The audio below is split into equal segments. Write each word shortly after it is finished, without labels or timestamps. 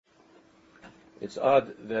It's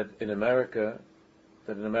odd that in America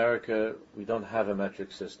we don't have a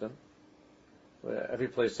metric system. Where every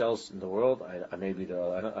place else in the world, I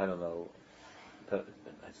don't know. But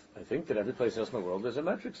I think that every place else in the world there's a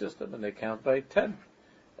metric system, and they count by 10.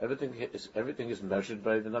 Everything is measured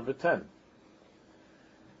by the number 10.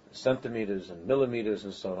 Centimeters and millimeters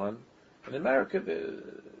and so on. In America,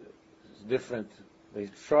 it's different. They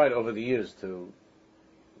tried over the years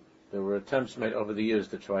there were attempts made over the years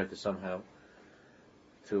to try to somehow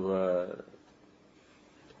to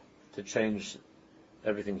change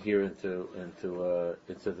everything here into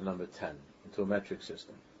the number 10, into a metric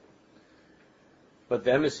system. But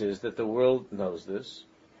the emes is that the world knows this,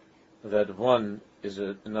 that 1 is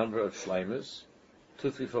a number of shleimus,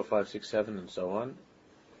 2, 3, 4, 5, 6, 7, and so on,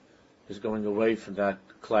 is going away from that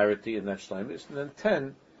clarity and that shleimus, and then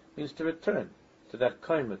 10 means to return to that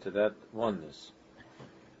kaima, to that oneness.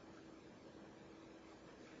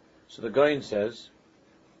 So the Gaon says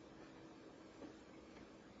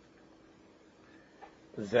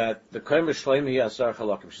that the kaima shleimi asar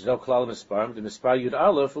chalakim shizel klal misparim the mispar yud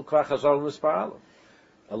aleph ukvar chazar mispar aleph.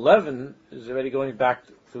 11 is already going back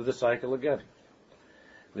through the cycle again.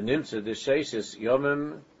 V'nimtze the sheishis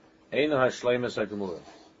yomim eina hashleimus hagemura.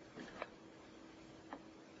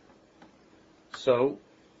 So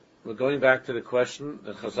we're going back to the question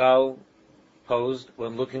that Chazal posed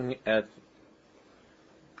when looking at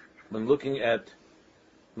Maaseh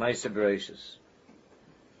Bereishis.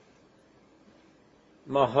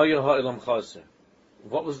 Ma haya ha'olam chaser.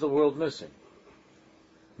 What was the world missing?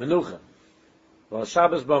 Menucha. Well,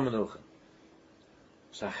 Shabbos ba menucha.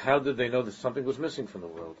 So how did they know that something was missing from the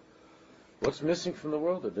world? What's missing from the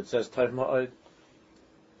world that says Taiv Ma'od?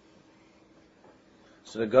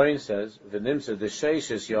 So the Gaon says, V'nimsa the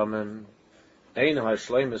sheishes yomim einu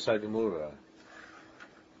hashleimus hagemura.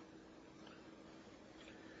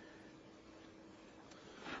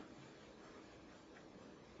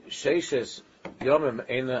 Sheishes yomim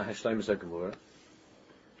einu hashleimus hagemura,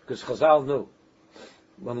 because Chazal knew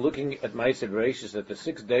when looking at Maaseh Bereishis that the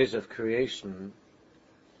 6 days of creation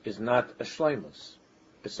is not a shleimus.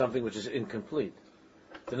 It's something which is incomplete.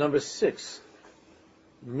 The number 6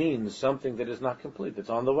 means something that is not complete.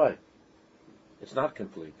 It's on the way. It's not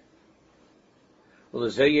complete. Well,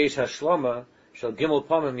 yesh hashlama shall gimel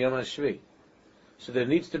pamim yom hashvi. So there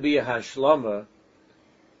needs to be a hashlama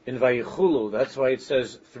in Vayichulu. That's why it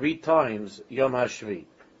says 3 times yom hashvi.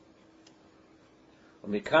 It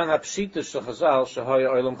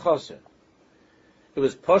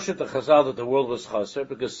was poshet the Chazal that the world was chaser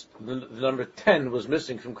because the number 10 was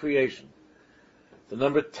missing from creation. The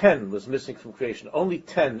number 10 was missing from creation. Only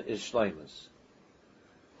 10 is shleimus.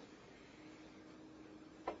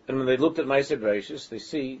 And when they looked at Maaseh Bereishis, they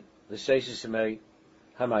see the Sheishis Yemei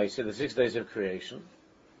HaMaaseh, the 6 days of creation.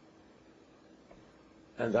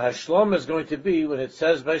 And the Hashlama is going to be when it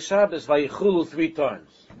says by Shabbos, Vayichulu 3 times.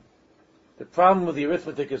 The problem with the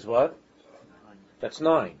arithmetic is what? That's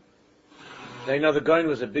 9. Now, you know, the Gaon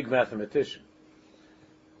was a big mathematician.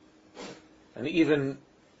 And even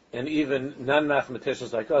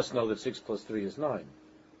non-mathematicians like us know that 6 plus 3 is 9.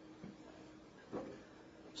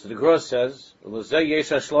 So the Gra says,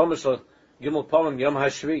 Chazal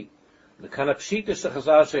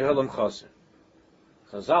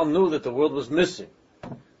knew that the world was missing.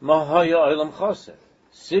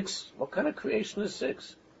 6? What kind of creation is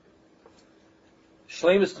 6?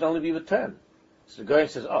 Shleimus can only be with 10. So the Gaon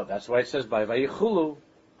says, that's why it says by Vayichulu.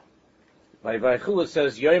 By Vayichulu it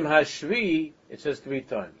says Yom HaShvi, it says 3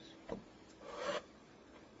 times.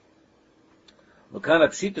 Mekan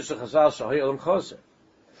Pshita Shechazal Shahay Olam Chaser.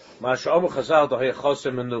 Ma'ashamu Chazal Dahay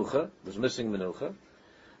Chaser Menucha, was missing Menucha.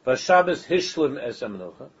 Vashabbos Hishlim Es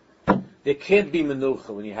Menucha. There can't be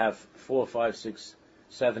Menucha when you have 4, 5, 6,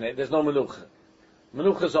 7, 8. There's no Menucha.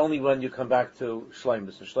 Menucha is only when you come back to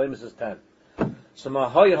Shleimus. And Shleimus is 10. So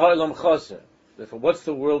Mahay Ha'olam Chaser. Therefore, what's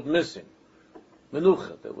the world missing?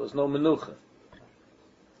 Menucha. There was no Menucha.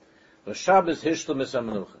 The Shabbos Hishlam is a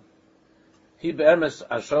Menucha. He be'emes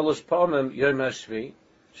ashalosh pa'amim Yom HaShvi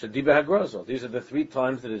shadi be'hagrozal. These are the 3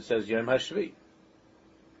 times that it says Yom HaShvi.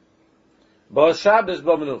 Ba Shabbos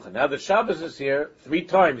ba Menucha. Now the Shabbos is here 3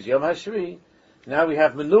 times Yom HaShvi. Now we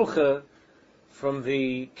have Menucha from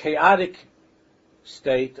the chaotic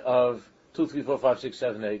state of 2, 3, 4, 5, 6,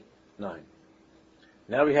 7, 8, 9.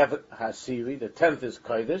 Now we have Hasiri, the 10th is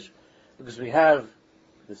Kodesh, because we have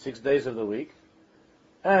the 6 days of the week,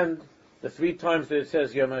 and the 3 times that it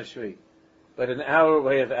says Yom HaShvi. But in our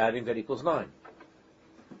way of adding, that equals 9.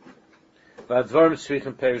 And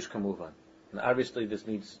obviously this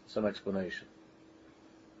needs some explanation.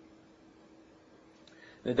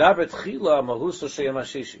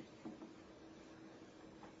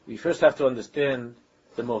 we first have to understand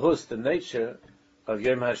the mohus, the nature of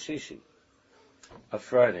Yom HaShishi, of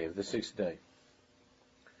Friday, of the sixth day.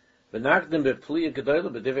 V'nakdim b'pliya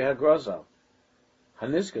gedola b'divei ha'grozal.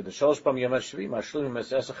 Hanizka, the Shalosh Pam Yom HaShvi, Mashlim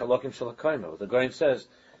Mesesach Halokim Shel HaKoimo. The Goyen says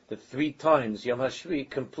that 3 times Yom HaShvi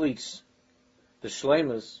completes the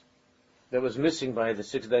Shleimus that was missing by the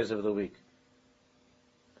 6 days of the week.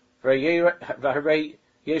 V'harei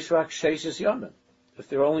Yeshrak Sheishis Yomim. If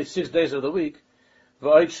there are only 6 days of the week,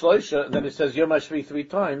 V'oid Shloisha, and then it says Yom HaShvi 3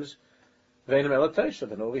 times, V'enim Elatesha,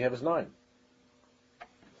 then all we have is 9.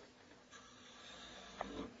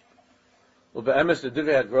 Ube'emes the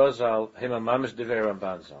Divei HaGrozal, Hema Mamish Divei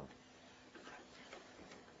Ramban Zal.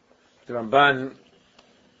 The Ramban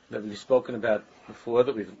that we've spoken about before,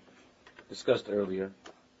 that we've discussed earlier.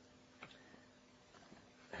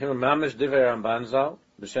 Hema Mamish Divei Ramban Zal,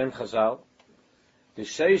 B'Shem Chazal, the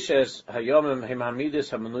Sheishes Hayomim Hemamidis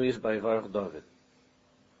Hamanuyis Ba'Yivarach David.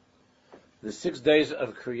 The 6 days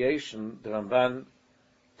of creation, the Ramban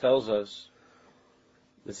tells us,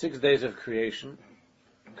 the 6 days of creation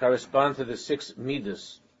correspond to the 6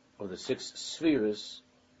 midas, or the 6 spheres,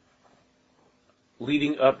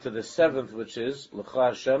 leading up to the 7th, which is L'cha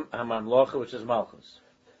Hashem HaMamlocha, which is Malchus.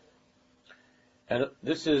 And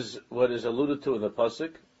this is what is alluded to in the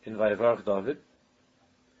pasuk in Vayivarach David.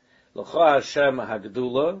 L'cha Hashem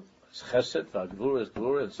HaGdula is Chesed, V'Hagvura is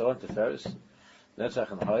Gvura, and so on, Tiferes,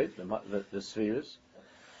 Netzach and Hod, the spheres.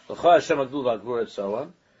 L'cha Hashem HaGdula V'Hagvura, and so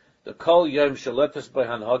on. The Kol Yom Sheletes by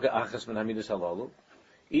Hanhaga Achas Min Hamidus Halalu.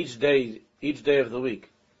 Each day of the week.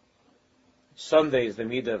 Sunday is the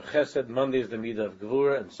midah of Chesed, Monday is the midah of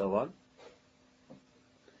Gvura, and so on.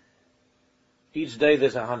 Each day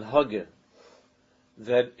there's a Hanhaga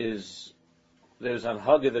there's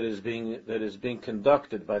Hanhaga that is being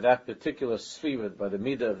conducted by that particular sphere, by the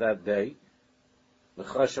midah of that day.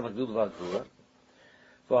 L'chashem Agdul V'Gvura.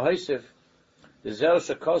 For Haisif, the Zer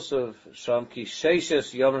Shekosov Sham Ki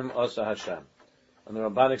Sheishes Yomim Osa Hashem. And the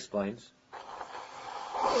Ramban explains,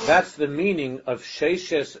 that's the meaning of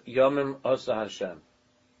Sheishes Yomim Osa Hashem.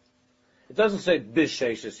 It doesn't say Bish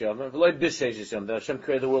Sheishes Yomim, V'loi Bish Sheishes Yomim, that Hashem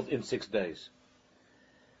created the world in 6 days.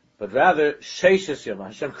 But rather, Sheishes Yomim,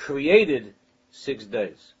 Hashem created 6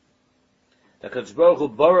 days. The Kadosh Baruch Hu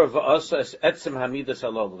Bora V'Osa Es Etzem Hamidas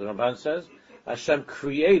Halol. The Ramban says, Hashem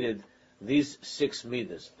created these 6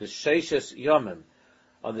 midas. The Sheishes Yomim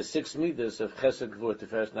are the 6 midas of Chesed, Gvur,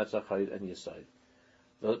 Tiferes, Netzach, Hod, and Yesod.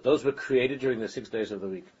 Those were created during the 6 days of the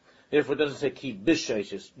week. Therefore, it doesn't say ki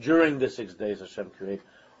b'sheishes, during the 6 days Hashem created,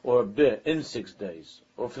 or in 6 days,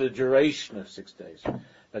 or for the duration of 6 days.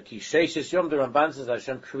 But ki sheishes yom, the Ramban says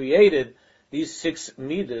Hashem created these 6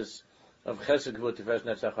 midas of Chesed, Gvur, Tiferes,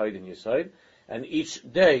 Netzach, Hod, and Yesod, and each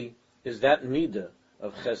day is that midah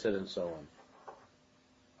of Chesed and so on.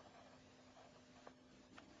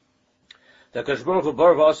 The Kadosh Baruch Hu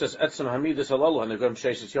Bar V'Asas Etzem Hamidas Halalu Hanegam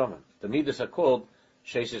Sheishes Yomim. The midas are called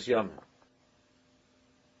Sheishes Yomim.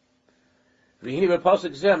 V'hini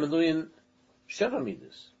b'pasuk zeh menuyin sheva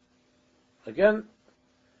midas. Again,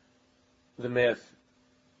 the math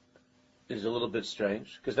is a little bit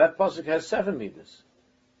strange, because that pasuk has 7 midas.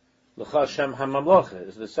 L'cha Hashem HaMamlocha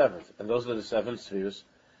is the 7th, and those are the 7 spheres.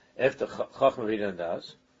 After Chachma, Rina, and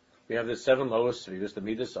Das, we have the 7 lower spheres, the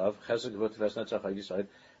midas of Chesed, Gvur, Tiferes, Netzach, Hod, Yesod,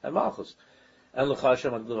 and Malchus. And L'cha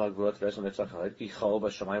Hashem HaGdul V'Hagvura, Tiferes, Netzach, Hod, Ki Chol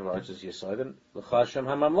B'Shamayim V'Aretz is Yesod, and L'cha Hashem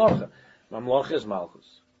HaMamlocha. Mamlocha is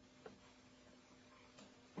Malchus.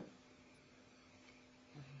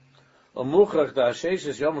 Umuchrach da Hashesh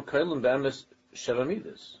is Yom Keilim B'Emes Sheva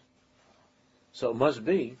Midas. So it must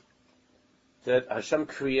be that Hashem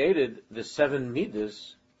created the 7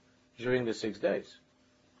 midas during the 6 days.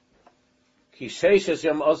 Ki Sheishes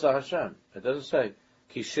Yom Osa Hashem. It doesn't say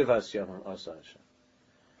Ki Shivas Yom Osa Hashem.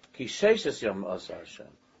 Ki Sheishes Yom Osa Hashem.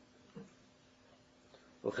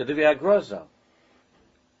 U'chedivi HaGrozal.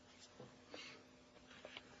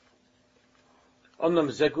 Onam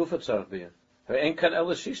Zeh Gufa Tzarech B'Yim. Ve'en Kan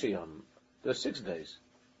Ela Shisha Yom. There are 6 days.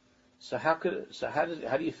 So how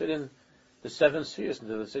do you fit in the 7 spheres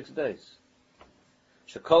into the 6 days?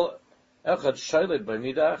 Shekol Echad Shailed by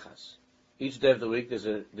Midah Achas. Each day of the week, there's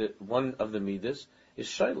one of the midas is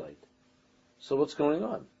Shailed. So what's going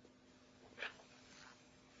on?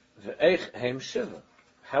 Ve'ech Heim Shiva.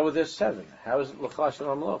 How are there 7? How is it L'cha Hashem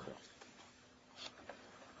HaMamlocha?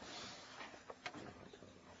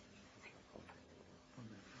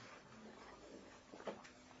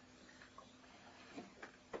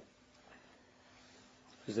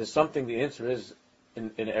 Is there something? The answer is in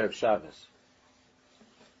Erev Shabbos.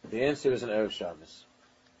 The answer is in Erev Shabbos.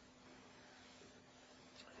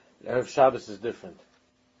 Erev Shabbos is different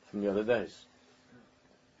from the other days.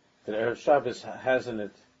 The Erev Shabbos has in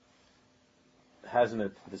it has in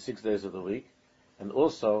it the 6 days of the week, and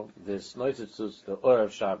also this Noitzitzus, the Or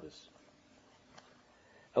of Shabbos.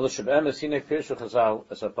 El Shabem Esinek Pirshu Chazal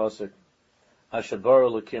as a pasuk, Asher-Bor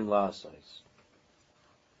Elokim La'asos.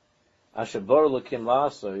 Asher-Bor Elokim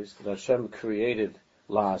La'asos, that Hashem created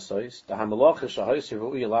La'asos, the Hamalocha Shahosi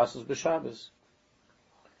Ru'uya La'asos B'Shabbos.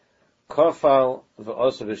 Kofal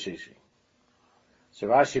V'Osa B'Shishi. So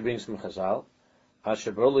Rashi brings from Chazal,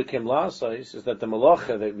 Asher-Bor Elokim La'asos is that the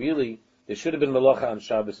Malacha that really, there should have been Malacha on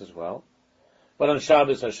Shabbos as well, but on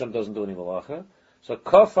Shabbos Hashem doesn't do any Malacha. So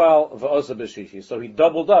Kofal V'Osa B'Shishi. So he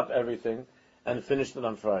doubled up everything and finished it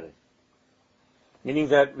on Friday. Meaning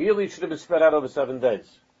that really it should have been spread out over 7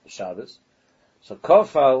 days, Shabbos. So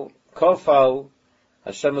Kofal,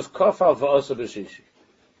 Hashem was Kofal V'Osa B'Shishi.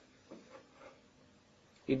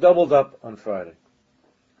 He doubled up on Friday.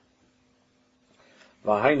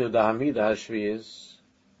 V'hainu da'amida hashviyis.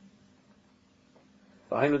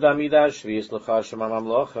 V'hainu da'amida hashviyis l'cha Hashem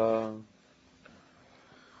ha'mamlocha.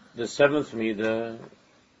 The 7th midah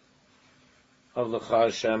of l'cha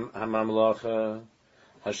Hashem ha'mamlocha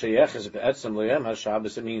hashayech be'etzem l'yem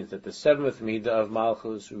ha'shabbos. It means that the 7th midah of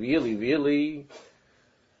Malchus, really,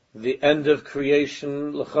 the end of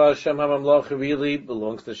creation, l'cha Hashem ha'mamlocha, really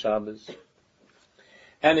belongs to Shabbos.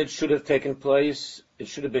 And it should have taken place, it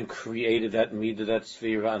should have been created, that midah, that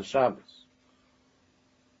sphere on Shabbos.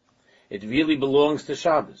 It really belongs to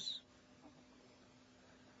Shabbos.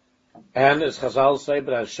 And as Chazal say,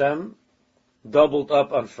 but Hashem doubled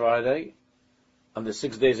up on Friday, on the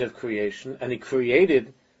 6 days of creation, and He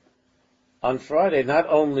created on Friday not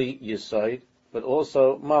only Yesod, but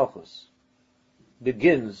also Malchus.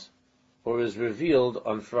 Begins, or is revealed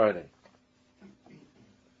on Friday.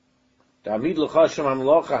 It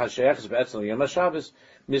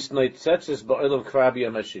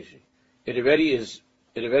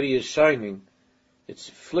already is shining, it's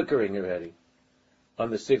flickering already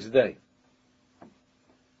on the 6th day.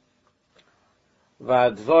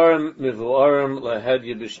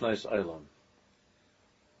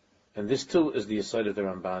 And this too is the aside of the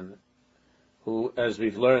Ramban, who, as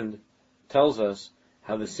we've learned, tells us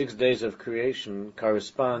how the 6 days of creation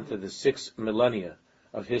correspond to the 6 millennia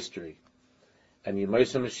of history, and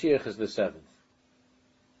Yemaisa Mashiach is the 7th.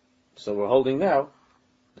 So we're holding now,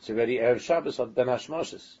 it's already Erev Shabbos on Ben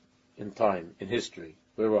Hashmoshes, in time, in history,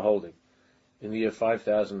 where we're holding, in the year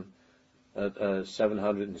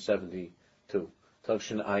 5772,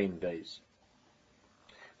 Tavshin Ayin days.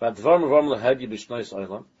 In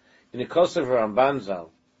the Kosev Ramban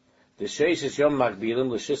Zal, the Sheish is Yom Magbilim,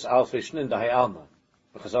 L'Shis Alfishnin in the Hay Alma.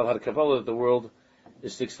 Chazal had a Kabbalah that the world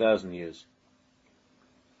is 6,000 years.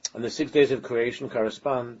 And the 6 days of creation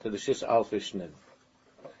correspond to the Shis Alfishnin.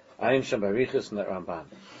 Ayin Shem Barichas in that Ramban.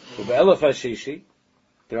 Ube'elef HaShishi,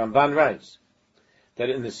 the Ramban writes that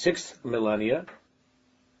in the 6th millennia,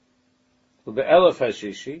 Ube'elef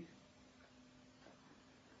HaShishi,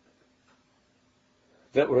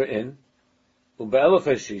 that we're in, Ube'elef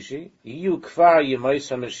HaShishi, Yu Kvar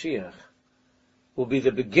Yemaisa Mashiach, will be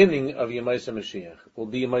the beginning of Yemaisa Mashiach, will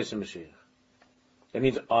be Yemaisa Mashiach. That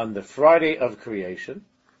means on the Friday of creation,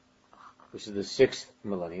 which is the 6th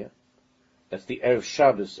millennia, that's the Erev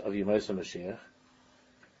Shabbos of Yemaisa Mashiach,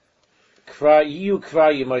 Kvar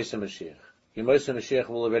Yemaisa Mashiach. Yemaisa Mashiach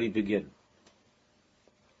will already begin.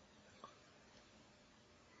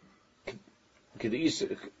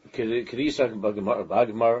 Kedisa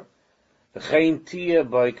Bagmar, V'chein Tia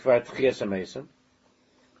by Kvar Tchias HaMesim,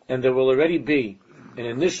 and there will already be an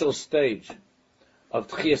initial stage of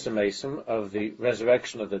Tchias HaMesim, of the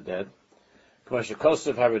resurrection of the dead, K'masha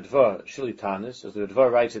Kosev HaRidvar Shili Tanis, as the Ridvar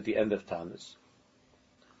writes at the end of Tanis,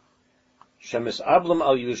 Shemis Ablam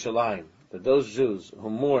al Yerushalayim, that those Jews who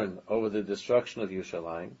mourn over the destruction of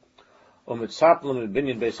Yerushalayim, Umitzaplam and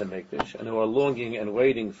Binyan Beis HaMikdash, and who are longing and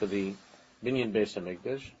waiting for the Binyan Beis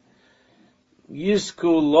HaMikdash,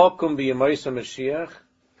 Yisku Lokum B'Yemaisa Mashiach,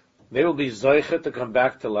 they will be Zoichet to come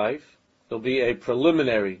back to life. There will be a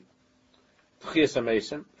preliminary Tchias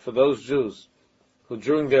HaMesim for those Jews who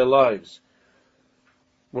during their lives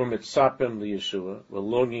were Mitzapim L'Yeshua, were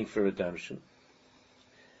longing for redemption.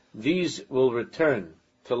 These will return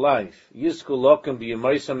to life. Yisku Lokum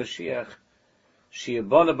B'Yemaisa Mashiach,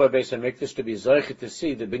 Shi'abana by Beis HaMikdash, to be Zoichet to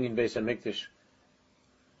see the Binyan Beis HaMikdash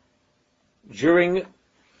during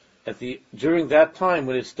that time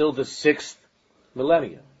when it's still the 6th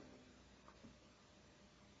millennia.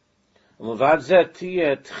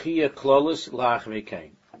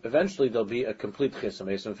 Eventually there'll be a complete Tchias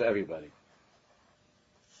HaMesim for everybody.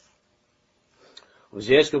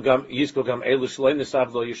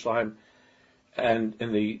 And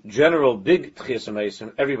in the general big Tchias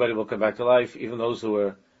HaMesim, everybody will come back to life, even those who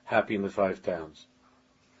were happy in the 5 towns.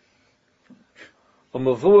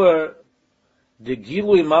 Umavur the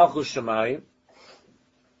Gilui Malchus Shemayim.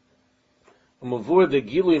 Umavur the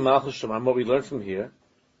Gilui Malchus Shemayim. What we learn from here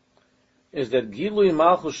is that Gilui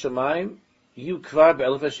Malchus Shemayim yu kvar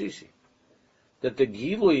be'elef hashishi. That the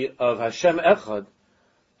Gilui of Hashem Echad,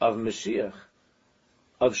 of Mashiach,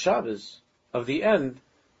 of Shabbos, of the end,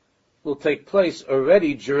 will take place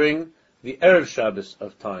already during the Erev Shabbos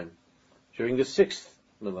of time, during the 6th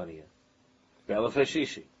millennia. Be'elef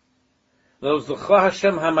hashishi. In other words, the Chla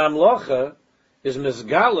Hashem HaMamlocha is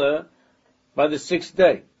Mizgala by the 6th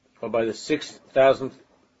day, or by the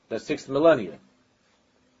 6th millennia.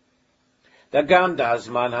 Dagam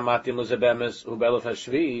Dazman Hamatim Luzabemes Ubelef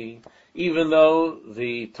Hashvi, even though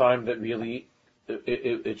the time that really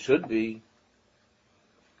it should be,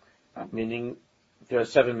 meaning there are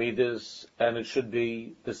 7 meters, and it should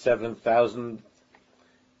be the 7,000,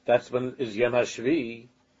 that's when is Yom HaShvi.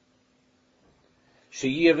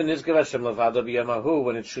 Sheyiv v'nizgav Hashem levado b'yamahu,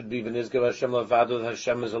 when it should be v'nizgav Hashem levado, that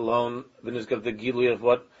Hashem is alone, v'nizgav the gilui of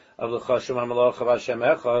what? Of the Chashem HaMelech of Hashem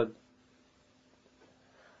Echad.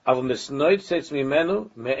 Aval misnoid seitz mimenu,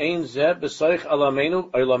 me'ein zeh b'soich alameinu,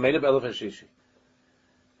 or alameinu b'elef hashishi.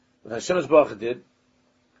 What Hashem Yisbarach did,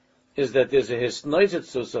 is that there's a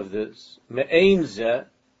hisnoizetzus of this, me'ein zeh,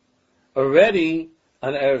 already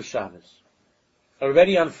on Erev Shabbos,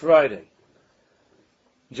 already on Friday,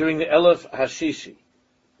 during the Elef Hashishi,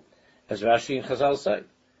 as Rashi and Chazal say,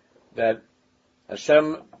 that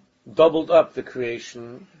Hashem doubled up the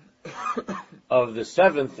creation of the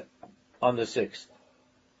 7th on the 6th.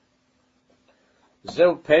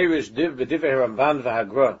 Zeu perish div b'divrei Ramban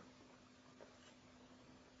v'Hagra.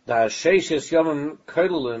 The Hasheishes Yomim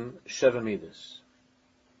Kodelim Sheva Midas.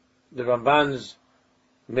 The Ramban's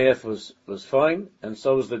math was fine, and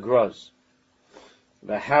so was the Groz.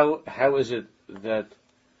 But how is it that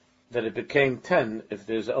it became 10 if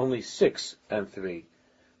there's only 6 and 3?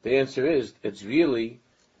 The answer is, it's really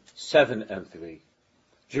 7 and 3.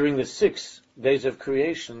 During the 6 days of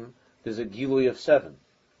creation, there's a Gilui of 7.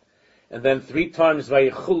 And then 3 times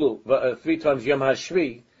Vayichulu, 3 times Yom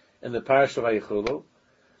HaShvi in the parish of Vayichulu,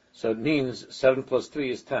 so it means 7 plus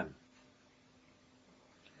 3 is 10.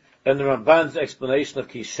 And the Ramban's explanation of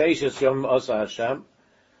Kisheishes Yom Osa Hashem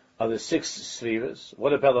are the 6 spheres.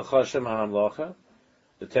 What about the Chashem HaMamlocha?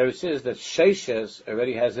 The Torah says that Sheishes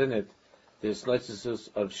already has in it this notices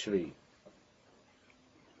of Shvi.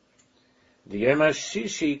 The Yom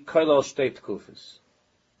HaShishi Koilal Shtei Tkufis.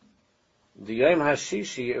 The Yom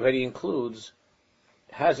HaShishi already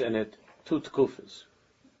has in it 2 Tkufis.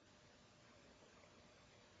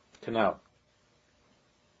 Canal.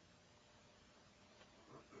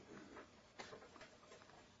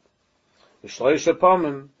 V'shloisha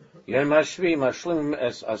pomim Yom HaShvi mashlim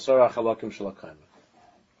es asor hachalakim shel hakayma.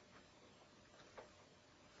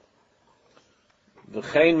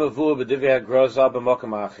 V'chein mavur b'divrei HaGroza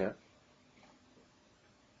b'mokem acher.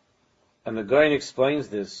 And the Gaon explains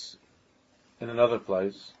this in another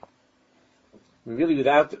place. Really,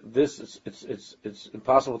 without this, it's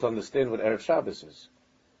impossible to understand what Erev Shabbos is.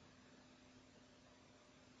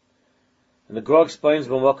 And the Gaon explains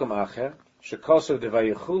b'mokem acher shekosov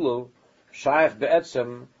devayichulu shaykh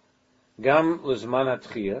be'etzem gam lezman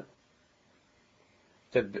hatchiyah,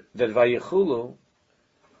 that vayichulu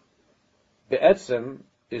be'etzem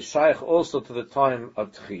is shaykh also to the time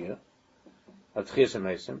of tchiyah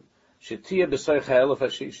hamesim, shetiyah b'soich ha'elef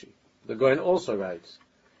hashishi. The Gaon also writes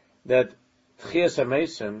that tchiyah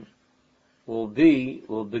hamesim will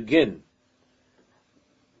begin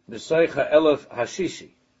b'soich ha'elef hashishi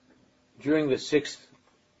during the 6th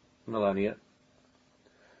millennia.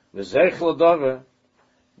 V'zeich l'dover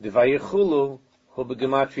devayichulu hu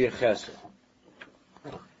b'gematria chesed.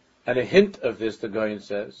 And a hint of this, the Gaon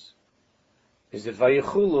says, is that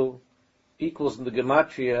vayichulu equals in the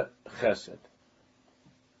gematria chesed.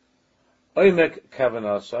 Oimek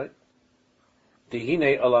kavanasai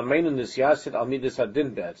dehine alameinu nisyasid al midas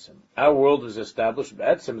hadin be'etzem. Our world is established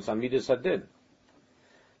be'etzem, it's al midas hadin.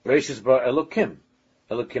 Reishis bar Elokim.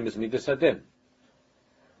 Elokim is midas hadin.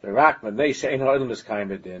 The rak madnei she'ein ha'olam miskayim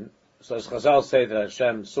hadin. So as Chazal say that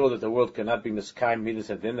Hashem saw that the world cannot be miskayim midas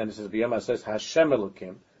hadin, and it says b'yom says Hashem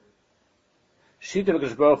Elokim. Shita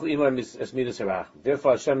v'kadosh baruch hu imam es midas harachim.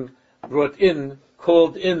 Therefore Hashem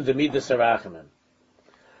called in the midas harachim.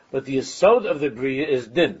 But the yesod of the Bria is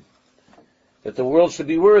din, that the world should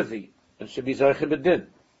be worthy and should be zarech b'din.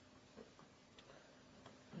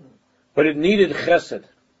 But it needed chesed,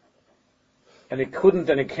 and it couldn't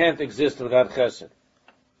and it can't exist without chesed.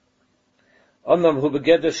 Onam hu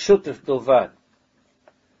begeder shutef bilvad.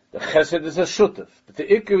 The chesed is a shutef, but the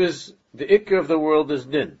ikar is the ikar of the world is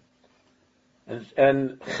din.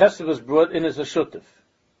 And chesed was brought in as a shutif.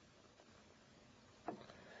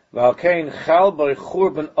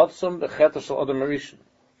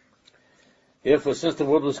 Therefore, since the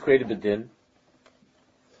world was created with din,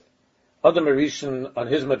 Adam Arishan on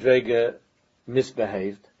his madrega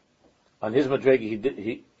misbehaved. On his madrega he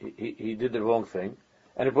did the wrong thing,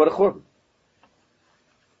 and it brought a churban.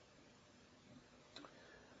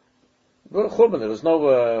 There was no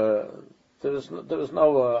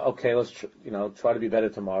okay, let's try to be better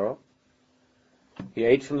tomorrow. He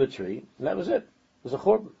ate from the tree, and that was it. It was a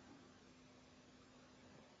churban.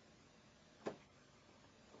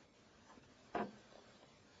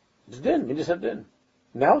 It's din. We just have din.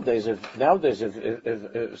 Nowadays, if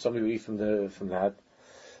somebody would eat from that,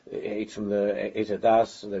 ate from the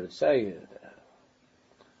Eitz, they would say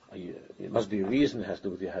it must be a reason. It has to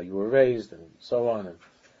do with how you were raised, and so on. And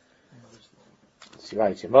it's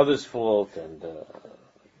right, it's your mother's fault, and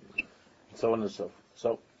so on and so forth.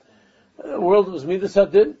 So the world was midas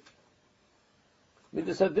hadin.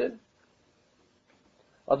 Midas hadin.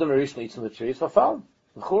 Adam Rishon eats from the tree. It's verfallen.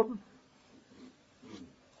 The churban.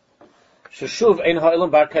 Sheshuv ein ha'olam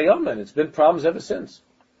bar kayama, and it's been problems ever since.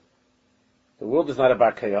 The world is not a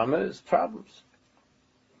bar kayama; it's problems.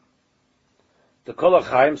 The kol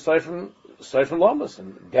ha'chaim soifim lamas,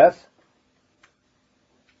 and death.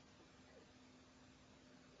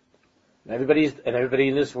 And everybody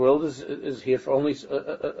in this world is here for only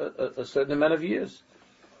a certain amount of years.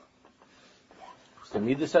 It's the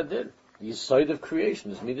midas hadin, the side of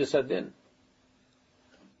creation is midas hadin.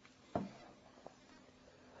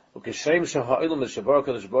 The same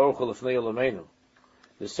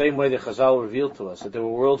way the Chazal revealed to us that there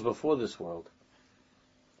were worlds before this world.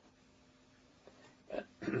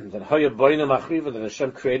 That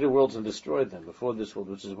Hashem created worlds and destroyed them before this world,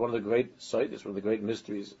 which is one of the great sights, one of the great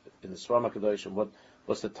mysteries in the Sram HaKadosh. And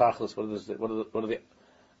what's the Tachlis? What are the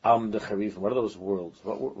Am Decharifim? What are those worlds?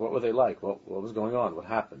 What were they like? What was going on? What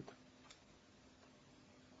happened?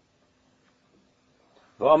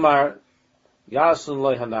 V'Amar Yasun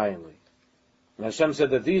loy hanayimli. And Hashem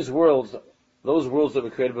said that these worlds, those worlds that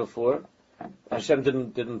were created before, Hashem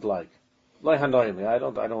didn't like. Loy hanayimli. I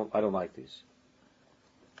don't like these.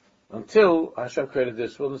 Until Hashem created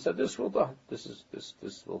this world and said, this world, this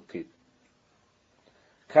will keep.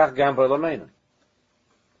 Kach gam b'olameinu.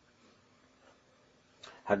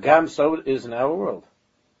 Hagam, so it is in our world.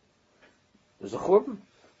 There's a churban.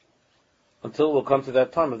 Until we'll come to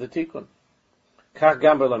that time of the tikkun. Kach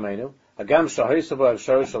gam b'olameinu.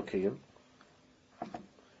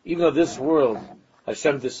 Even though this world,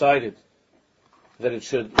 Hashem decided that it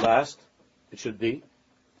should last, it should be,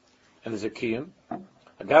 and there's a kiyum.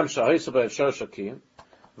 HaKadosh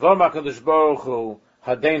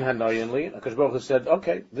Baruch Hu said,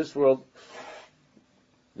 okay, this world,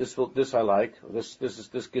 this I like,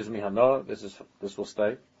 this gives me hana, this will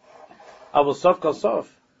stay. I will sof kol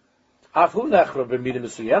sof.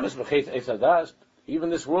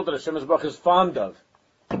 Even this world that Hashem is fond of,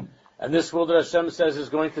 and this world that Hashem says is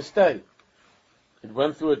going to stay, it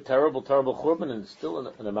went through a terrible, terrible churban, and it's still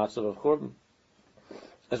in a matzav of churban,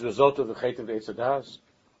 as a result of the chet of the Eitz Hadas.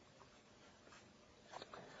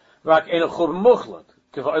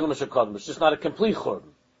 It's just not a complete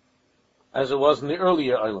churban, as it was in the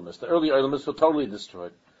earlier Eilamis. The earlier Eilamis were totally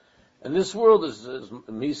destroyed, and this world is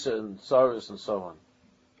Misa and Saris and so on.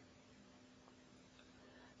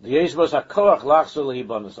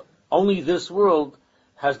 Only this world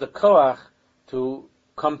has the koach to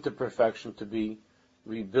come to perfection, to be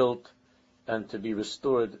rebuilt, and to be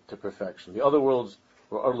restored to perfection. The other worlds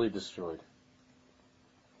were utterly destroyed.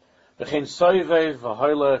 And so it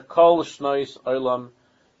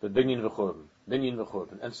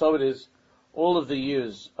is, all of the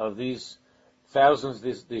years of these thousands,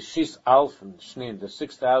 the Shis Alf and Shnin, the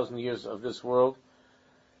 6,000 years of this world,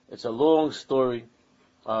 it's a long story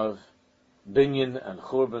of binyan and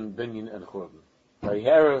churban, binyan and churban.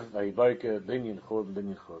 Vayherav, vaybarka, binyan, churban,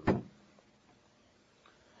 binyan, churban.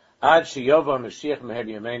 Ad sheyova Mashiach meher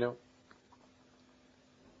b'yameinu,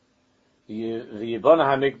 v'yibana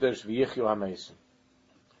hamikdash v'yichyu hamesim.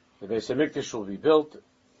 The Beis Hamikdash will be built,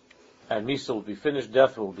 and Misa will be finished,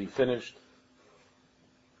 death will be finished.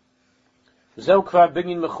 Zeu kvar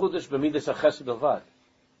binyan mechudash b'midas hachesed bilvad.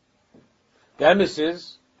 The emes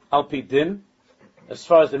is, al pi din, as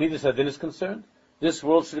far as the Midas Hadin is concerned, this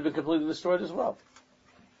world should have been completely destroyed as well.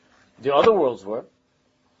 The other worlds were,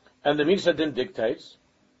 and the Midas Hadin dictates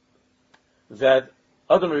that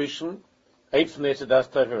Adam Rishon ate from the Eitz Hadas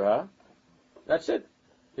Tavira. That's it.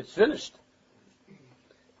 It's finished.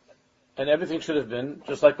 And everything should have been,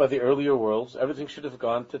 just like by the earlier worlds, everything should have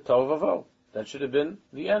gone to Tov Vavo. That should have been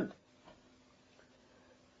the end.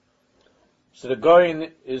 So the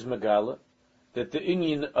Goyin is Megala, that the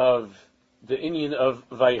inyan of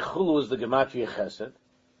Vayichulu is the Gematria Chesed,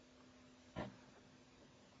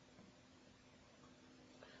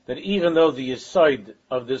 that even though the Yesod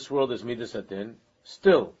of this world is Midas Adin,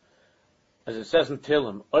 still, as it says in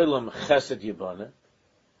Tehillim, Olam Chesed Yibana,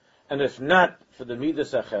 and if not for the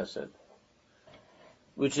Midas HaChesed,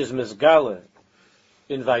 which is Mizgala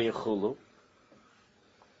in Vayichulu,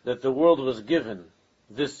 that the world was given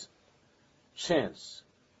this chance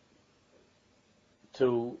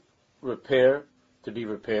to repair, to be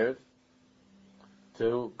repaired,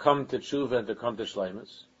 to come to Tshuva and to come to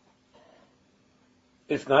Shleimus.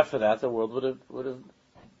 If not for that, the world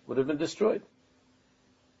would have been destroyed.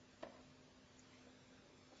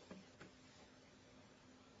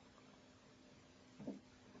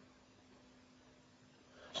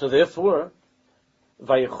 So therefore,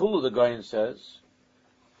 Vayichulu, the Goyin says,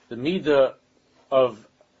 the midah of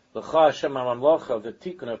L'cha Hashem HaMamlocha, of the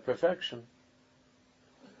tikkun of perfection,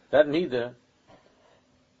 that midah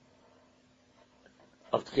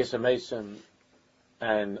of Tchis HaMesim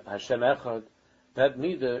and Hashem Echad, that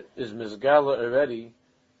midah is mizgala already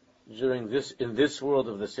in this world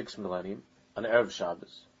of the 6th millennium, on Erev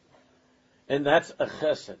Shabbos. And that's a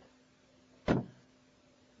chesed.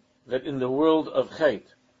 That in the world of Chet,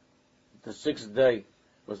 the 6th day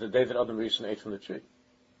was the day that Adam Rishon ate from the tree.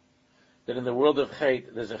 That in the world of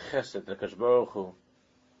Chet, there's a chesed that Kadosh Baruch Hu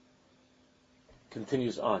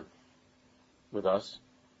continues on with us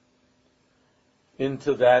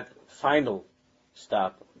into that final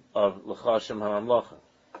stop of L'cha Hashem HaMamlocha.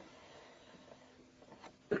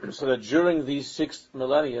 So that during these 6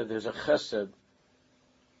 millennia, there's a chesed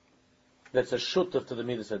that's a shutaf to the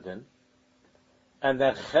Midas Adin, and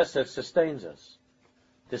that chesed sustains us,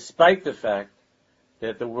 despite the fact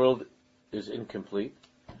that the world is incomplete,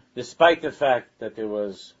 despite the fact that there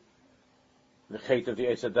was the Chet of the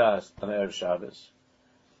Eitz Hadas on the Erev Shabbos,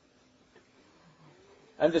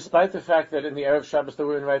 and despite the fact that in the Erev Shabbos that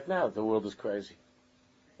we're in right now, the world is crazy.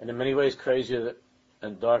 And in many ways crazier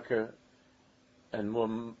and darker and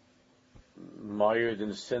more mired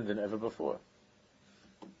in sin than ever before.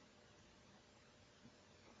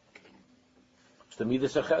 It's the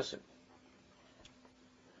Midas HaChesed.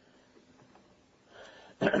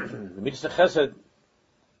 The Midas HaChesed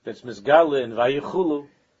that's Mizgala in Vayichulu,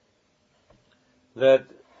 that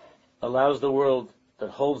allows the world, that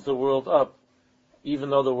holds the world up, even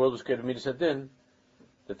though the world was created Midas Adin,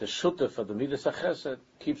 that the shutaf of the Midas HaChesed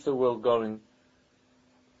keeps the world going.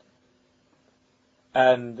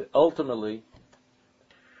 And ultimately,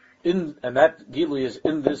 and that Gilui is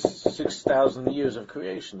in this 6,000 years of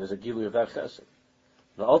creation. There's a Gilui of that Chesed.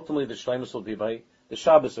 But ultimately, the Shleimus will be by the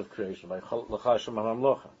Shabbos of creation, by L'cha Hashem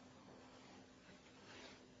HaMamlocha.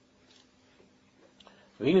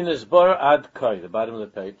 V'hinin Isbar Ad Kai, the bottom of the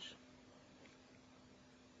page.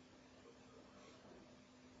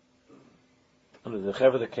 Under the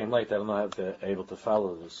Chaver that came late, I don't know if they're able to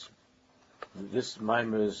follow this. This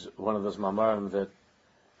mimer is one of those mamarim that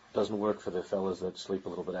doesn't work for the fellas that sleep a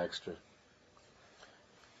little bit extra.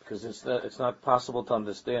 Because it's not possible to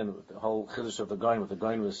understand the whole chiddush of the Goyin, what the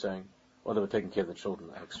Goyin was saying, or they were taking care of the children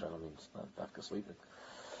extra. I mean, it's not dafka sleeping.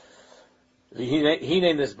 He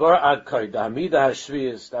named this Bar Ad Kai, the Hamida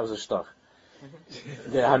Hashviyas, that was a shtoch.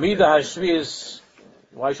 The Hamida Hashviyas,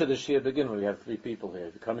 why should the Shia begin when we have 3 people here?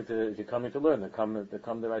 If you're coming to learn, they come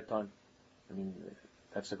the right time. I mean,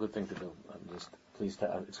 that's a good thing to do. I'm just pleased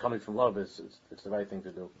it's coming from love. It's the right thing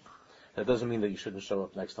to do. That doesn't mean that you shouldn't show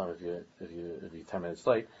up next time if you're 10 minutes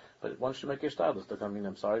late. But once you make your status to come, I mean,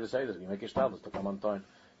 I'm sorry to say this, you make your status to come on time.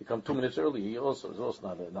 You come 2 minutes early. He also is also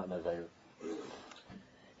not an aveir.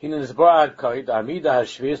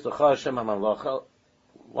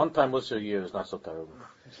 One time once a year is not so terrible.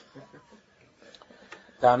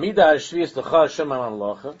 The Amida Hashviyas L'cha Hashem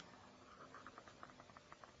HaMamlocha,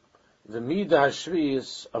 the Mida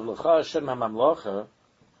Hashviyas of L'cha Hashem HaMamlocha,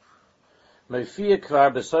 Mefiya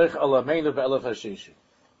Kvar B'Soich Alameinu Be'elef Hashishi.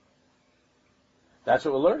 That's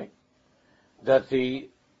what we're learning. That the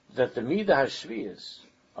Mida Hashviyas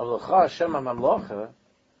of L'cha Hashem HaMamlocha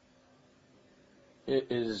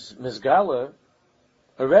is Mizgala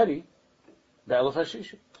already Be'elef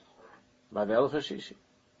Hashishi. By the Elef Hashishi.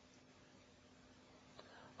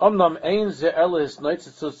 Omnam ein ze elis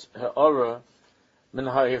neitzitzutz ha'ora min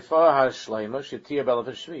ha'ifar ha'shleima shetia b'elef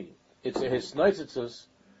hashvi. It's a hisneitzitzutz.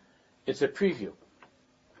 It's a preview.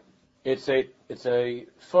 It's a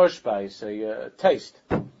vorspice, a taste,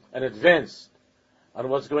 an advance on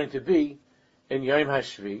what's going to be in Yom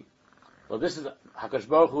Hashvi, Well, this is Hakadosh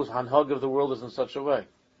Baruch Hu's hanhag of the world is in such a way.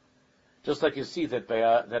 Just like you see that by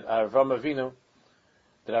that Avram Avinu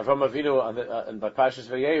and by Parshas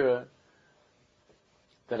Vayera,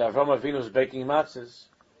 that Avram Avinu is baking matzahs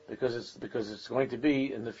because it's going to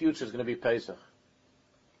be in the future. It's going to be Pesach.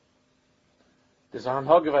 There's a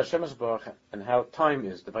hanhag of Hashem Baruch and how time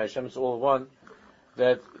is. The Hashem is all one.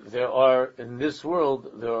 That there are in this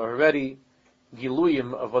world there are already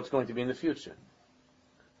giluyim of what's going to be in the future.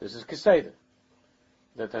 This is Keseder.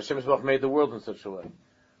 That Hashem Baruch made the world in such a way.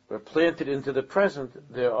 Where planted into the present,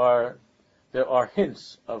 there are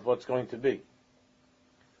hints of what's going to be.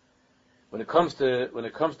 When it comes to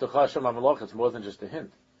Chashem HaMelech, it's more than just a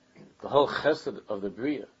hint. The whole chesed of the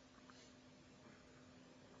Bria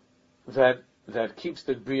that keeps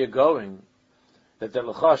the Bria going, that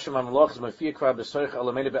Chashem HaMelech is mafia kvar b'soich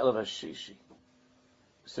alameda be'elav hashishi.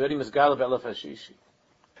 It's already mizgala be'elav hashishi.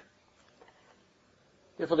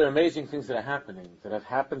 Therefore, there are amazing things that are happening, that have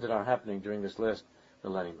happened and are happening during this last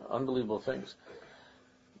millennium. Unbelievable things.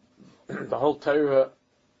 The whole Torah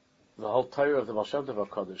of the Baal Shem Tov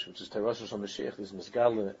HaKadosh, which is Torah Shel Mashiach, is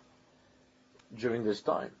Mizgala during this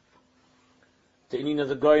time. The inyan of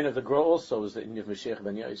the Goyin of the Gra also is the inyan of Mashiach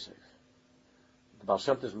ben Yosef. The Baal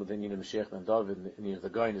Shem Tov is the inyan of Mashiach ben David, and the inyan of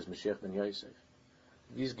the Goyin is Mashiach ben Yosef.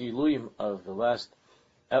 These Giluyim of the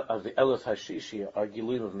Elef Hashishi are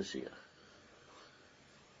Giluyim of Mashiach.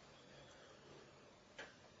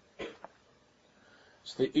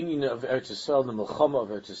 It's the inyan of Eretz Yisrael, the Milchama of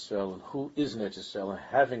Eretz Yisrael, and who is in Eretz Yisrael, and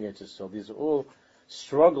having Eretz Yisrael. These are all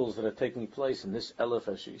struggles that are taking place in this Elef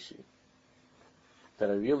Hashishi. That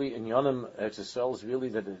are really, in Yonim Eretz Yisrael is really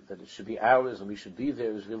that it should be ours, and we should be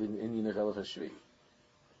there, is really the inyan of Elef Hashvi.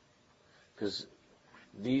 Because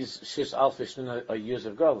these Shish Alfish are years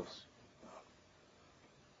of Galus.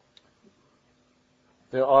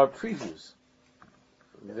 There are previews.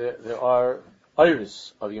 There are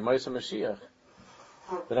iris of Yemaisa Mashiach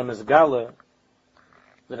that are Mezgala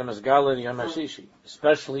in Yom HaShishi,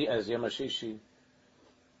 especially as Yom HaShishi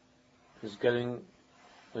is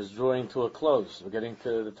drawing to a close. We're getting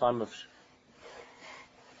to the time of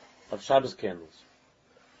Shabbos candles.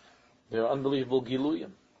 There are unbelievable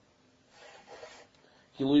Giluyim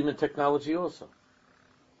in technology also.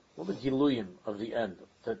 All the Giluyim of the end,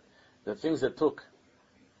 the things that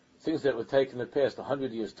would take in the past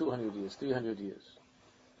 100 years, 200 years, 300 years.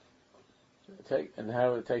 And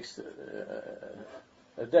how it takes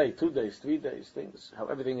a day, 2 days, 3 days, things, how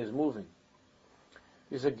everything is moving.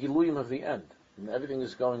 These are Giluyim of the end, and everything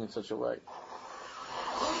is going in such a way.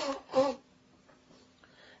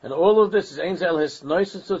 And all of this is Ein Zel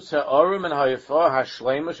Hisnoisitut Ha'orim and Ha'yafar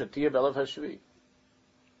Ha'shleima Shatia B'elav Hashvi.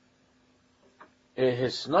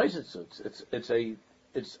 Hisnoisitut,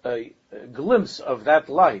 it's a glimpse of that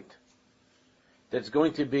light that's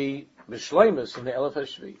going to be B'shleimus in the Elef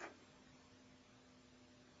Hashvi.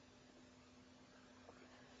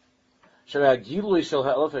 Gilui shel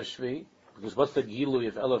ha'elef hashvi, because what's the gilui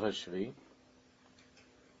of elef hashvi?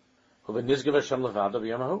 Hu v'nizgav Hashem levada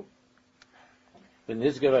b'yamahu.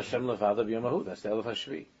 V'nizgav Hashem levada b'yamahu. That's the elef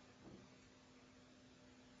hashvi.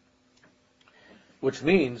 Which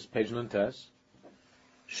means, page Nuntes,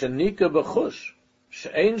 shenika b'chush,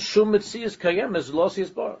 she'ein shum mitzias kayem as losi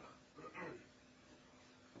baruch.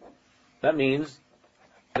 That means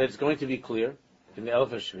that it's going to be clear in the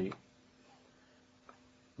elef hashvi.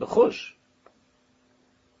 B'chush.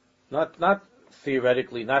 Not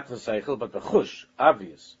theoretically, not in the cycle, but b'chush,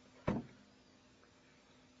 obvious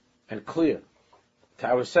and clear to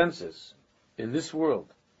our senses in this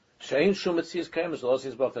world. She'ein shum mitzias kayem as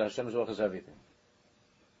losi baruch, that Hashem is everything.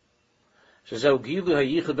 She'zel gilu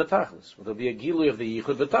hayichud b'tachlis. There'll be a gilu of the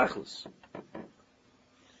yichud b'tachlis.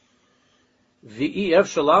 V'ef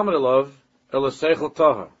shalam elov el seichel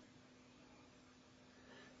tahar.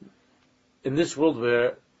 In this world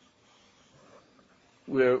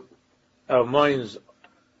where our minds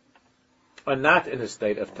are not in a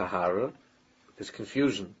state of tahara, there's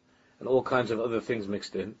confusion and all kinds of other things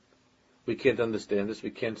mixed in. We can't understand this.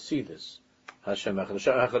 We can't see this. Hashem is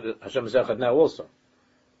echad now also,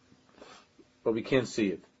 but we can't see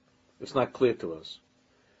it. It's not clear to us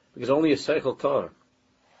because only a seichel tahar,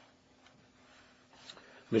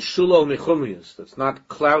 mishulol michumrius, that's not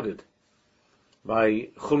clouded by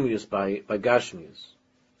chumrius, by gashmius.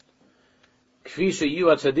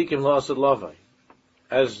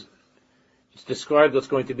 As it's described what's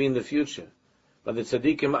going to be in the future, by the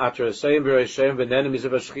tzaddikim atrasayim b'reishaim and enemies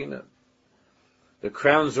of Ashchina. The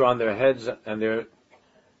crowns are on their heads and they're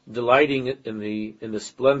delighting in the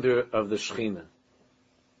splendor of the Shechina.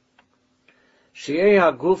 Shi'ei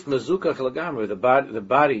haguf mezukach lagamri, the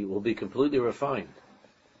body will be completely refined.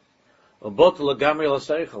 Will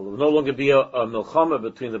no longer be a milchama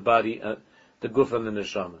between the body and the guf and the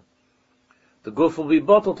neshama. The guf will be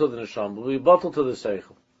bottled to the neshama, will be bottled to the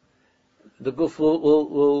seichel. The guf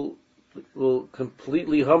will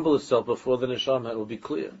completely humble itself before the neshama. It will be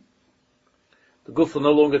clear. The guf will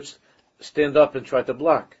no longer stand up and try to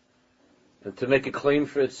block and to make a claim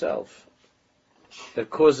for itself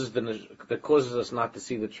that causes us not to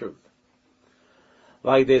see the truth.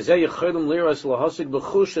 And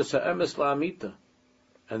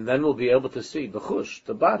then we'll be able to see b'chush,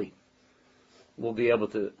 the body will be able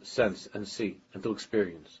to sense and see and to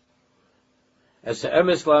experience. As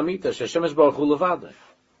emes la'amita, she'Hashem baruch hu levadai,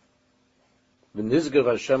 v'nizgav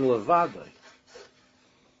Hashem levadai,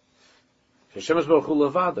 she'Hashem baruch hu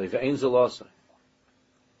levadai, ve'ein zelasai,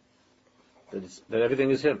 that everything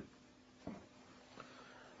is Him.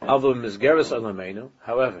 However,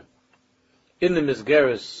 in the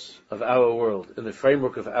Mizgeres of our world, in the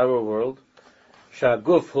framework of our world,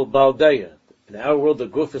 Sha'guf hu baldeya. In our world, the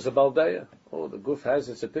guf is a baldeya. Oh, the guf has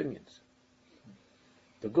its opinions.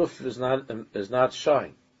 The guf is not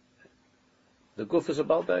shy. The guf is a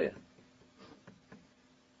baldeya.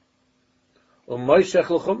 Moishech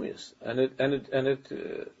l'chumius, and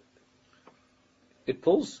it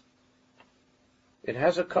pulls. It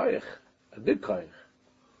has a koyach, a big koyach,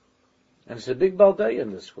 and it's a big baldeya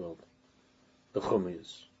in this world. The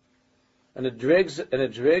chumius, and it drags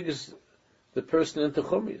the person into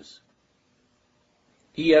chumius.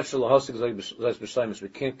 We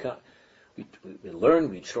can't. We learn,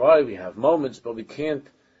 we try, we have moments, but we can't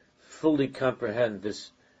fully comprehend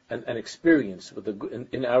this and experience with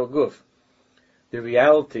in our guf the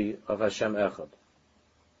reality of Hashem Echad.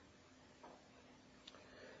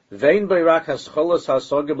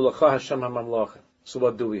 So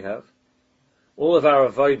what do we have? All of our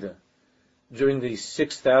avodah during these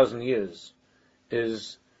 6,000 years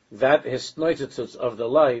is that hisnoitzitzutz of the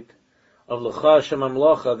light of L'cha Hashem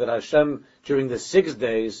Amlocha that Hashem during the 6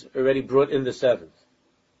 days already brought in the 7th.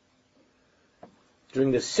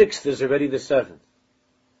 During the 6th is already the 7th,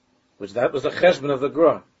 which that was the cheshbon of the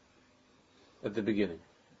Gra at the beginning.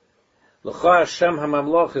 L'cha Hashem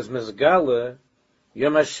HaMamloch is mizgala,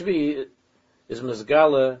 Yom HaShvi is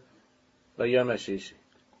mizgala by Yom HaShishi.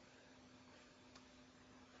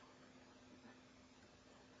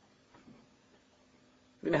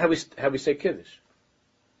 You know how we say Kiddush?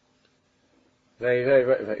 Very, very,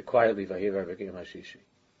 very, very quietly.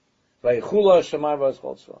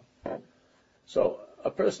 So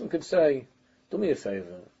a person could say, "Do me a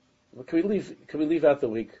favor. Can we leave out the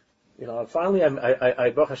week? You know, finally,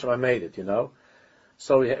 I Baruch Hashem, I made it. You know,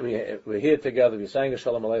 so we're here together. We're saying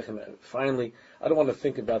Shalom Aleichem. Finally, I don't want to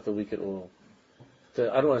think about the week at all.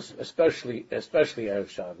 I don't want to, especially Erev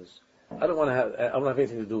Shabbos. I don't have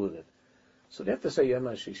anything to do with it. So they have to say Yom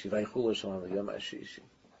HaShishi, Vayichulu Shalom Yom HaShishi.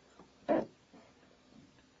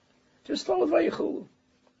 Just start with Vayichulu.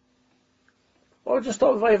 Or just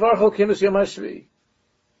start with Vayivarchol Kimis Yom HaShvi.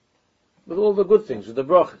 With all the good things, with the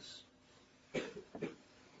brachas.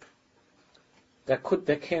 That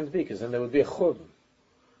can't be, because then there would be a churban.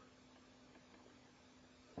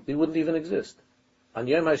 We wouldn't even exist. On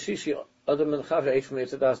Yom HaShishi, Adam Menchav ate from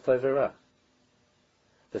Yetzadas Tayverah.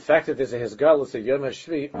 The fact that there's a Hezgalus of Yom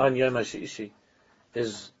HaShvi on Yom HaShishi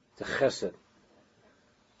is the chesed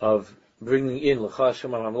of bringing in L'cha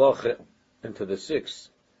Hashem HaMamlocha into the 6th,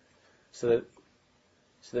 so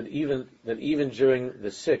that even during the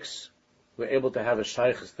 6th we're able to have a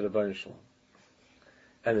shaychus to the Baruch Shalom,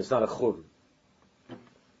 and it's not a churban.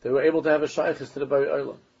 They were able to have a shaychus to the Baruch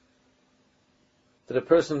Olam. That a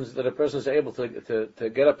person's able to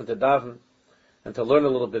get up and to daven and to learn a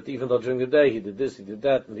little bit, even though during the day he did this, he did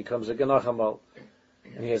that, and he becomes a Ganach Hamal,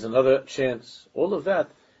 and he has another chance. All of that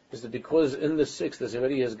is that because in the 6th there's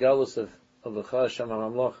already his galus of L'cha Hashem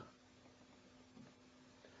HaMamlocha.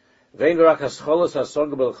 Vein v'rak hascholos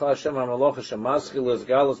hasoga b'L'cha Hashem HaMamlocha shemaschil is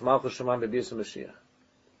galus Malchus Shemayim b'Bias HaMashiach.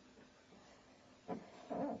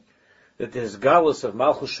 That his galus of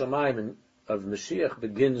Malchus Shemayim of Mashiach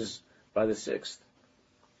begins by the 6th.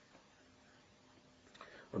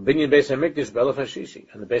 Binyan Beis HaMikdash B'Elef HaShishi,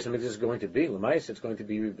 and the Beis HaMikdash is going to be L'mayis, it's going to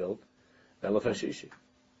be rebuilt B'Elef HaShishi.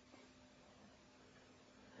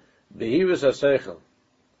 Behirus HaSeichel,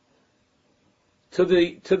 to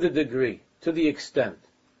the degree, to the extent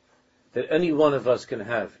that any one of us can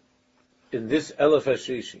have in this Elef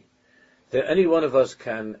HaShishi, that any one of us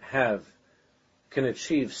can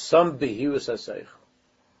achieve some Behirus HaSeichel,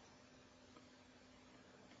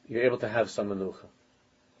 you're able to have some Menucha.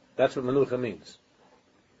 That's what Menucha means.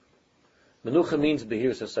 Menucha means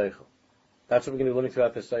Behirus HaSeichel. That's what we're going to be learning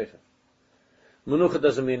throughout the Sefer. Menucha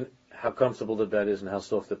doesn't mean how comfortable the bed is and how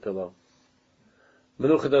soft the pillow.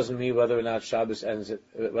 Menucha doesn't mean whether or not Shabbos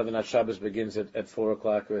begins at 4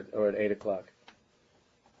 o'clock or at 8 o'clock.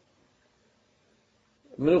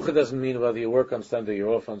 Menucha doesn't mean whether you work on Sunday or you're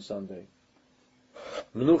off on Sunday.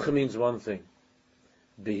 Menucha means one thing: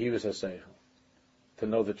 Behirus HaSeichel, to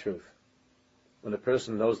know the truth. When a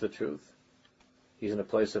person knows the truth, he's in a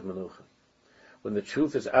place of Menucha. When the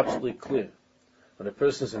truth is absolutely clear, when a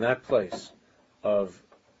person is in that place of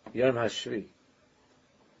Yom HaShvi,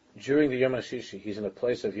 during the Yom HaShishi, he's in a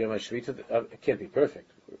place of Yom HaShvi. It can't be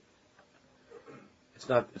perfect. It's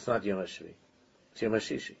not Yom HaShvi. It's Yom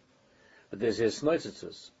HaShishi. But there's his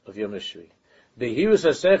snoitzitzes of Yom HaShvi. Behirus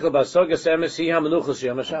HaSeichel b'asogas emes hi hamenuchos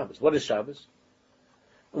Yom HaShabbos. What is Shabbos?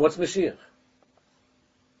 And what's Mashiach?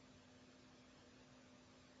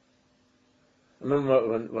 I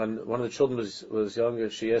remember when one of the children was younger,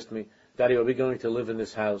 she asked me, "Daddy, are we going to live in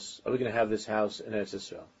this house? Are we going to have this house in Eretz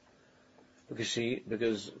Yisrael?"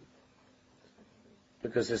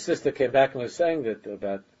 Because his sister came back and was saying that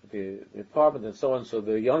about the apartment and so on. So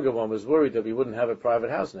the younger one was worried that we wouldn't have a private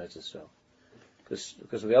house in Eretz Yisrael.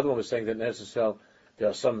 Because the other one was saying that in Eretz Yisrael there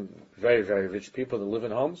are some very, very rich people that live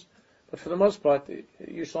in homes, but for the most part,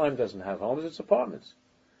 Yerushalayim doesn't have homes; it's apartments.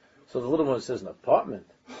 So the little one says, "An apartment?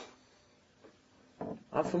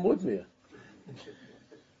 I'm from Woodmere.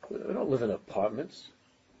 We don't live in apartments.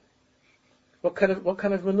 What kind of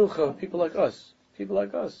menucha are people like us? People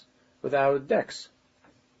like us with our decks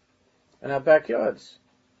and our backyards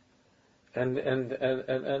and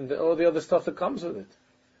all the other stuff that comes with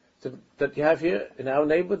it. That you have here in our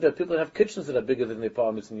neighborhood, there are people that have kitchens that are bigger than the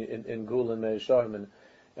apartments in Gul and Meir Sharm and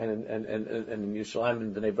in Yerushalayim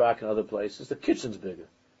and Bnei Brak and other places. The kitchen's bigger.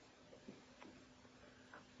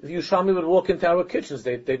 If Yerushalmi would walk into our kitchens,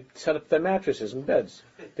 they'd set up their mattresses and beds.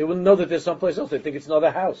 They wouldn't know that there's someplace else. They'd think it's another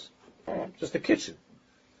house. Just a kitchen.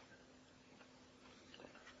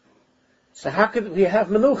 So how could we have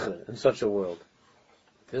menucha in such a world?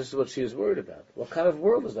 This is what she is worried about. What kind of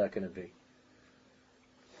world is that going to be?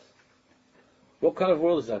 What kind of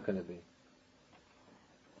world is that going to be?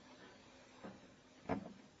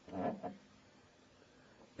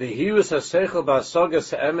 Behirus HaSeichel b'asogas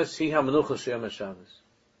ha'emes hi hamenucha she'yom HaShabbos.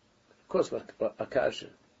 Of course, Akasha.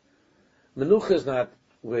 Menucha is not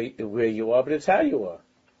where you are, but it's how you are.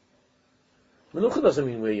 Menucha doesn't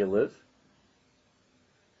mean where you live.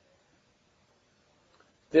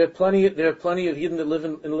 There are plenty of Yidden that live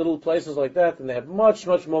in little places like that, and they have much,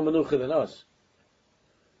 much more menucha than us.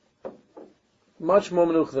 Much more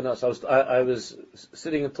menucha than us. I was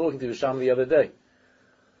sitting and talking to Hisham the other day,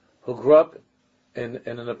 who grew up in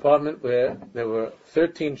an apartment where there were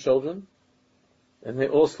 13 children, and they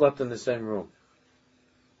all slept in the same room.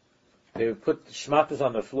 They would put shmatas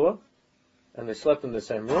on the floor, and they slept in the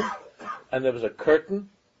same room, and there was a curtain,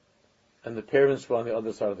 and the parents were on the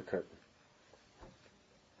other side of the curtain.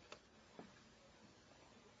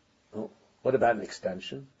 Well, what about an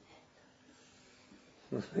extension?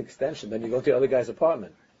 Extension, then you go to the other guy's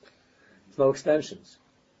apartment. There's no extensions.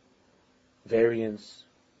 Variance,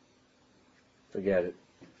 forget it.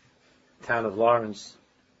 Town of Lawrence,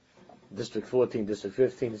 District 14, District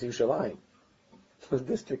 15 is Yerushalayim.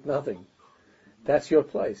 District nothing. That's your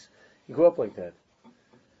place. You grow up like that.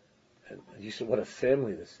 And you said, what a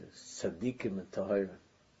family this is. Tzaddikim and Tahirim.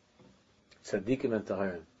 Tzaddikim and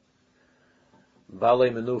Tahirim.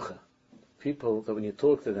 Balei Menucha. People that when you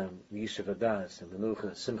talk to them, Yishuv Adas and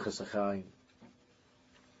Menucha, Simchas Achayim.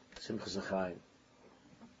 Simchas Achayim.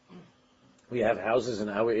 We have houses in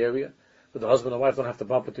our area, but the husband and wife don't have to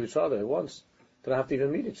bump into each other at once. They don't have to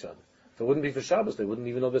even meet each other. If it wouldn't be for Shabbos, they wouldn't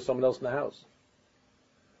even know there's someone else in the house.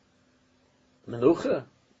 Menucha?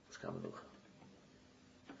 What's called Menucha?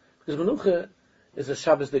 Because Menucha is a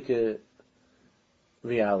Shabbos-dike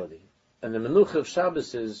reality. And the Menucha of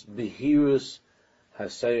Shabbos is Behirus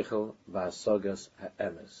HaSeichel B'Hasagas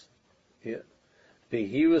HaEmes. Here.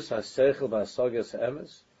 Behirus HaSeichel B'Hasagas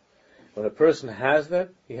HaEmes. When a person has that,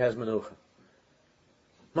 he has Menucha.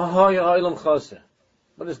 Mahaya Ha'olam Chaser.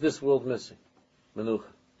 What is this world missing?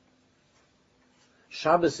 Menucha.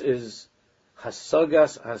 Shabbos is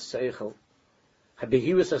Hasagas HaSeichel.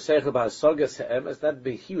 Behirus HaSeichel B'Hasagas HaEmes. That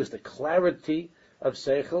Behirus, the clarity of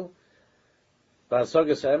Seichel,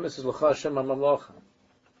 B'Hasagas HaEmes is L'cha Hashem HaMamlocha.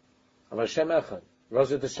 Av Hashem Echad. Rosh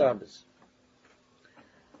the Shabbos.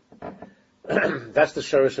 That's the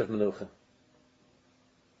shorish of Menucha.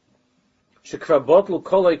 Shekra Botlu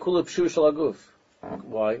Kolei Kula Pshur Shel Haguf.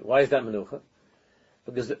 Why? Why is that Menucha?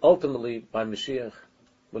 Because ultimately, by Mashiach,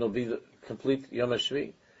 when it'll be the complete Yom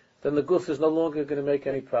HaShvi, then the Guf is no longer going to make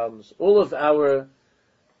any problems. All of our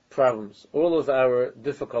problems, all of our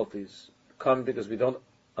difficulties come because we don't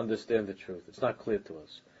understand the truth. It's not clear to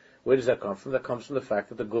us. Where does that come from? That comes from the fact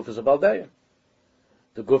that the guf is a baldeya.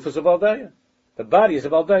 The guf is a baldeya. The body is a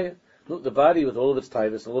baldeya. Look, the body with all of its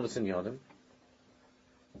taivas, all of its inyanim,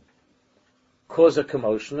 cause a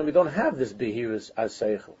commotion, and we don't have this behirus as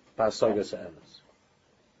seichel, ba'asogas emes.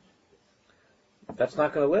 That's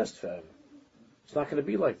not going to last forever. It's not going to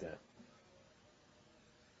be like that.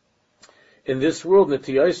 In this world,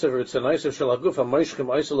 netiyasav or tzanaisav shalaguf amoishkim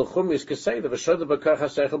oisel luchumis keseda v'shoda b'kach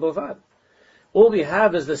haseichel b'vad. All we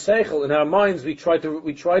have is the seichel in our minds. We try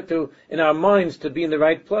to in our minds to be in the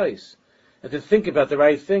right place and to think about the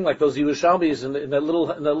right thing, like those Yerushalmis in that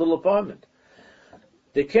little apartment.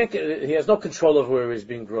 He has no control over where he's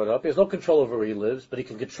being brought up. He has no control over where he lives, but he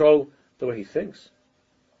can control the way he thinks.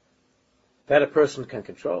 That a person can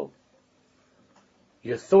control.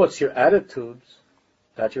 Your thoughts, your attitudes,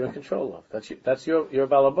 that you're in control of. That's your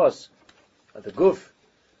balabas, the guf.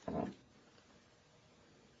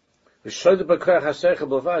 That's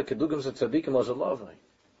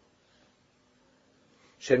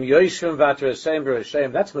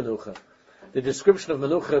menucha. The description of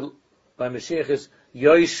menucha by Mashiach is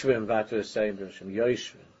yoishvim v'ater eseim b'Hashem.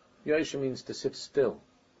 Yoishvim. Yoishvim means to sit still.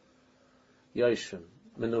 Yoishvim,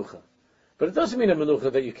 menucha. But it doesn't mean a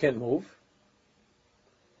menucha that you can't move.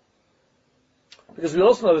 Because we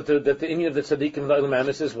also know that the inyan of the tzaddikim in the Olam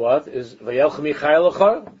Amis is what? Is vayelchem yichayel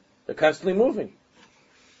achar. They're constantly moving.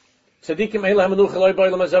 Tzaddikim ein lahem menucha loy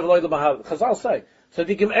b'olam hazev loy l'mahal. Chazal say,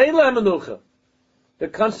 tzaddikim ein lahem menucha. They're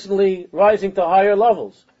constantly rising to higher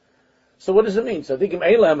levels. So what does it mean? Tzaddikim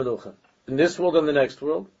ein lahem menucha. In this world and the next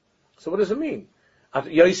world. So what does it mean? Because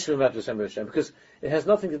it has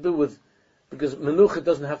nothing to do with, because menucha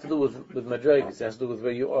doesn't have to do with madregas. It has to do with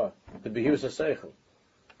where you are. The behirus haseichel.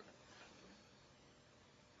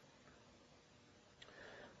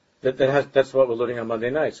 That's what we're learning on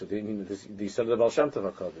Monday night. So the son of the Baal Shem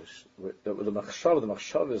Tov HaKadosh. The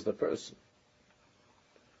machshav is the person.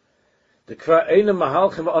 The kra eina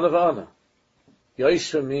mahalchim v'ana.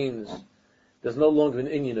 Yosha means there's no longer an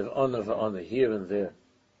inyan of ana v'ana, here and there.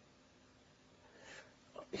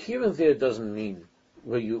 Here and there doesn't mean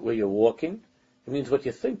where you're walking. It means what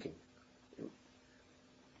you're thinking.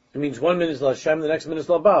 It means 1 minute is LaHashem, the next minute is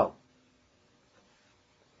LaBaal.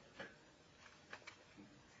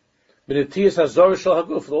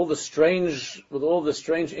 With all the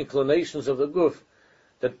strange inclinations of the guf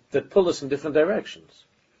that pull us in different directions.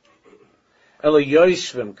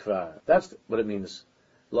 That's what it means.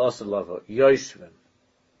 Yoshvim.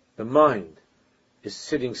 The mind is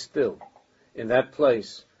sitting still in that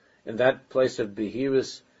place of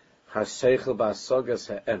behirus haseichel ba'asogas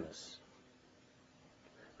ha'emes.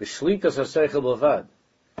 B'shlitas haseichel b'vad.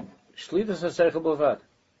 Shlitas haseichel b'vad.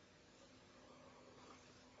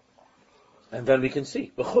 And then we can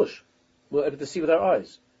see. B'chush. We're able to see with our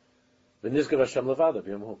eyes. V'nizgav Hashem levada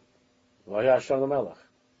b'yomhu. V'haya Hashem l'melech.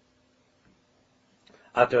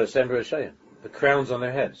 Ater Hashem b'Rishayim. The crowns on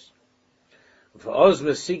their heads. V'oz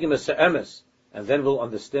mesigim es ha'emes. And then we'll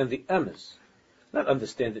understand the emes. Not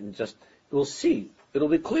understand it and just, we'll see. It'll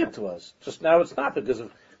be clear to us. Just now it's not because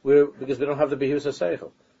we don't have the behirus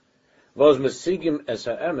haseichel. V'oz mesigim es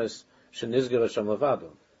ha'emes shenizgav Hashem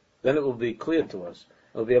levada. Then it will be clear to us.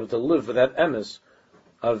 We'll be able to live with that emes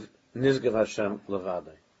of Nizgav Hashem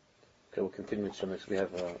Levadai. Okay, we'll continue. So next we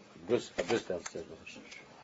have a bris downstairs.